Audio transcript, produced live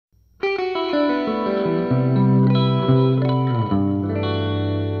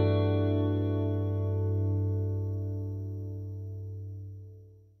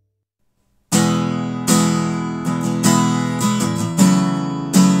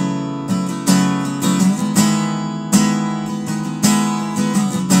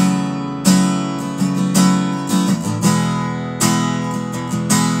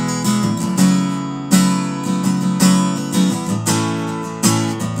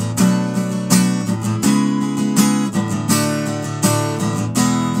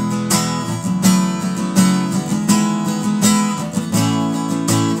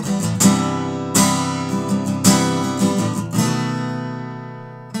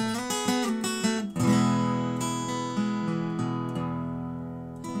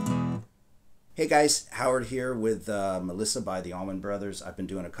Hey guys, Howard here with Melissa by the Allman Brothers. I've been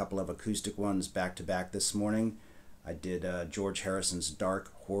doing a couple of acoustic ones back to back this morning. I did George Harrison's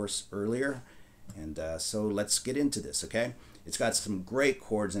Dark Horse earlier, and so let's get into this, okay? It's got some great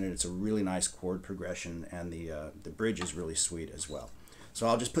chords in it. It's a really nice chord progression, and the bridge is really sweet as well. So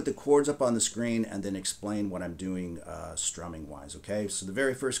I'll just put the chords up on the screen and then explain what I'm doing strumming wise, okay? So the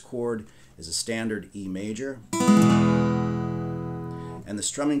very first chord is a standard E major. And the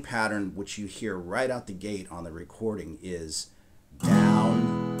strumming pattern, which you hear right out the gate on the recording, is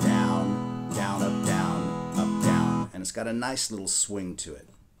down, down, down, up, down, up, down. And it's got a nice little swing to it.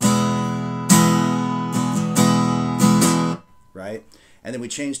 Right? And then we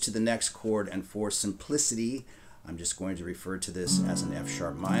change to the next chord, and for simplicity, I'm just going to refer to this as an F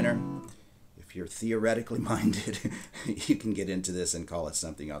sharp minor. If you're theoretically minded, you can get into this and call it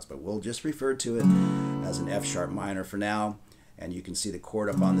something else, but we'll just refer to it as an F sharp minor for now. And you can see the chord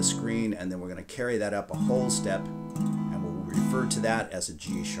up on the screen, and then we're going to carry that up a whole step, and we'll refer to that as a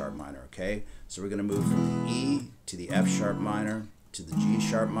G sharp minor, okay? So we're going to move from the E to the F sharp minor to the G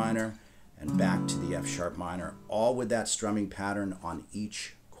sharp minor and back to the F sharp minor, all with that strumming pattern on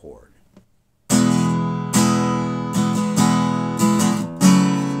each chord.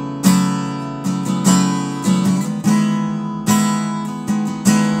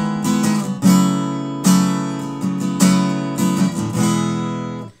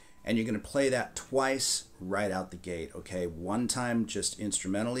 And you're going to play that twice right out the gate, okay? One time just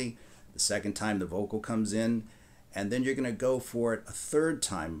instrumentally, the second time the vocal comes in, and then you're going to go for it a third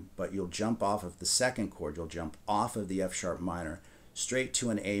time, but you'll jump off of the second chord. You'll jump off of the F sharp minor straight to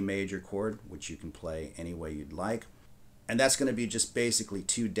an A major chord, which you can play any way you'd like. And that's going to be just basically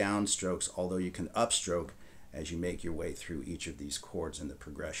two downstrokes, although you can upstroke as you make your way through each of these chords in the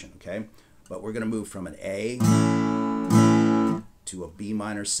progression, okay? But we're going to move from an A to a B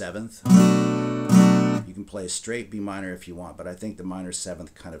minor seventh. You can play a straight B minor if you want, but I think the minor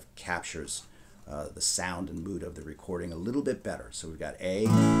seventh kind of captures the sound and mood of the recording a little bit better. So we've got A,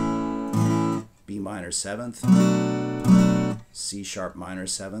 B minor seventh, C sharp minor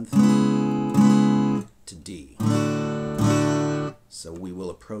seventh, to D. So we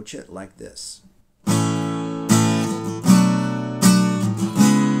will approach it like this.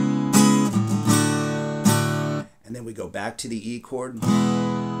 And then we go back to the E chord,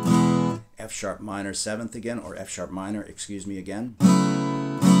 F sharp minor seventh again, or F sharp minor, excuse me, again,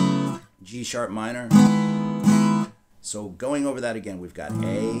 G sharp minor. So going over that again, we've got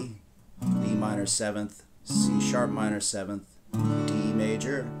A, B minor seventh, C sharp minor seventh, D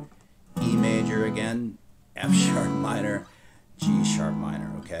major, E major again, F sharp minor, G sharp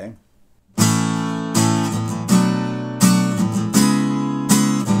minor, okay?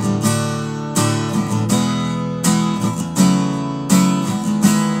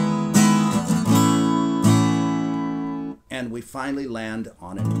 And we finally land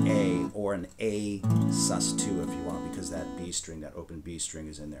on an A, or an A sus2 if you want, because that B string, that open B string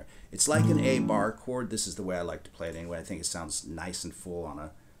is in there. It's like an A bar chord. This is the way I like to play it anyway. I think it sounds nice and full on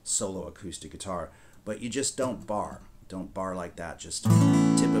a solo acoustic guitar. But you just don't bar. Don't bar like that. Just tip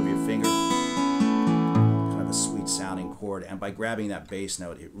of your finger. Kind of a sweet sounding chord. And by grabbing that bass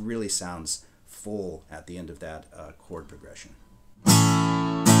note, it really sounds full at the end of that chord progression.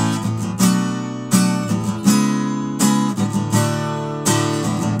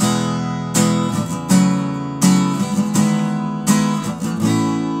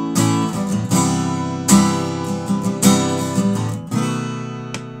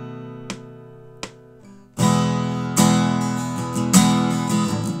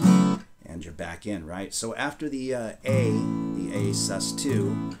 Back in, right? So after the A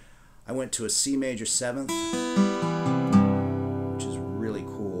sus2, I went to a C major seventh, which is really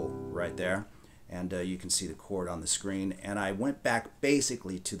cool right there, and you can see the chord on the screen, and I went back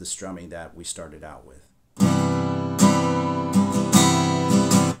basically to the strumming that we started out with.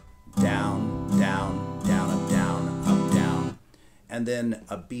 Down, down, down, up, down, and then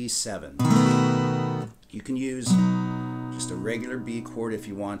a B7. You can use just a regular B chord if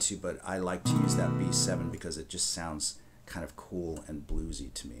you want to, but I like to use that B7 because it just sounds kind of cool and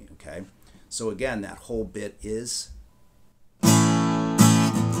bluesy to me, okay? So again, that whole bit is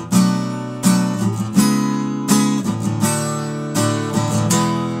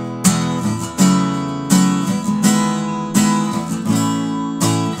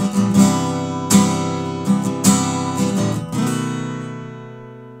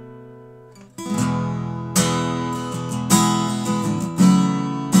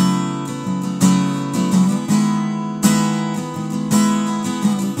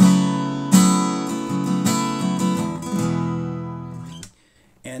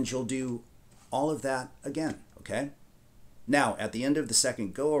and you'll do all of that again, okay? Now, at the end of the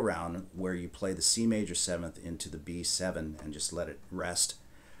second go-around, where you play the C major 7th into the B7 and just let it rest,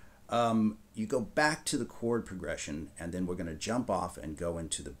 you go back to the chord progression, and then we're going to jump off and go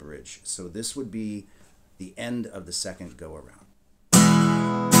into the bridge. So this would be the end of the second go-around.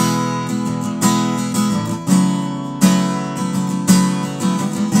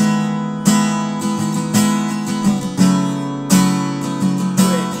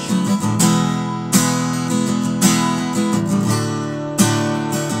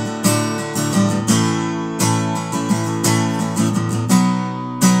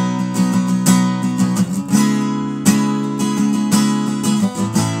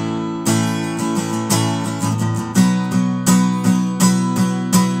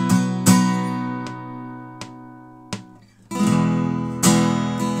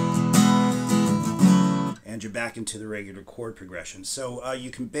 And you're back into the regular chord progression. So you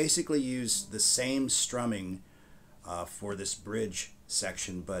can basically use the same strumming for this bridge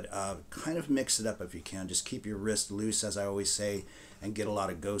section, but kind of mix it up if you can. Just keep your wrist loose, as I always say, and get a lot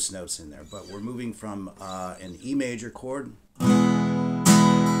of ghost notes in there. But we're moving from an E major chord to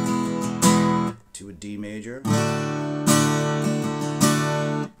a D major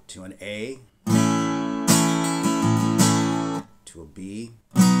to an A to a B,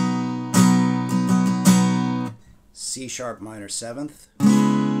 C sharp minor 7th,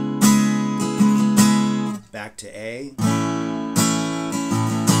 back to A,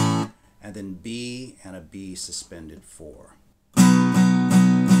 and then B and a B suspended 4.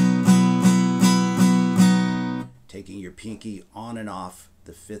 Taking your pinky on and off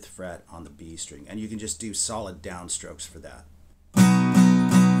the 5th fret on the B string, and you can just do solid downstrokes for that.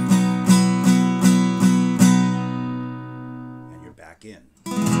 And you're back in.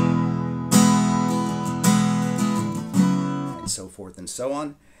 So forth and so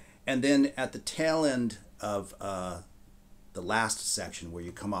on. And then at the tail end of the last section, where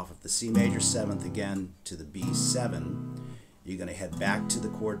you come off of the C major 7th again to the B7, you're going to head back to the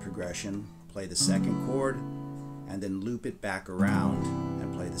chord progression, play the second chord, and then loop it back around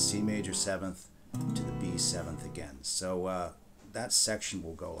and play the C major 7th to the B7th again. So that section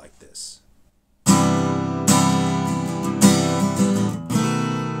will go like this.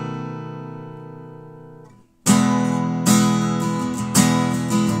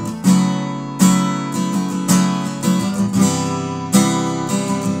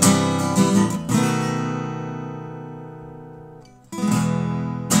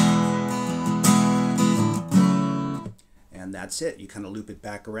 And that's it. You kind of loop it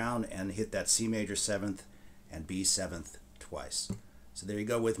back around and hit that C major 7th and B7th twice. So there you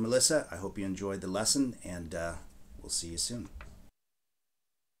go with Melissa. I hope you enjoyed the lesson, and we'll see you soon.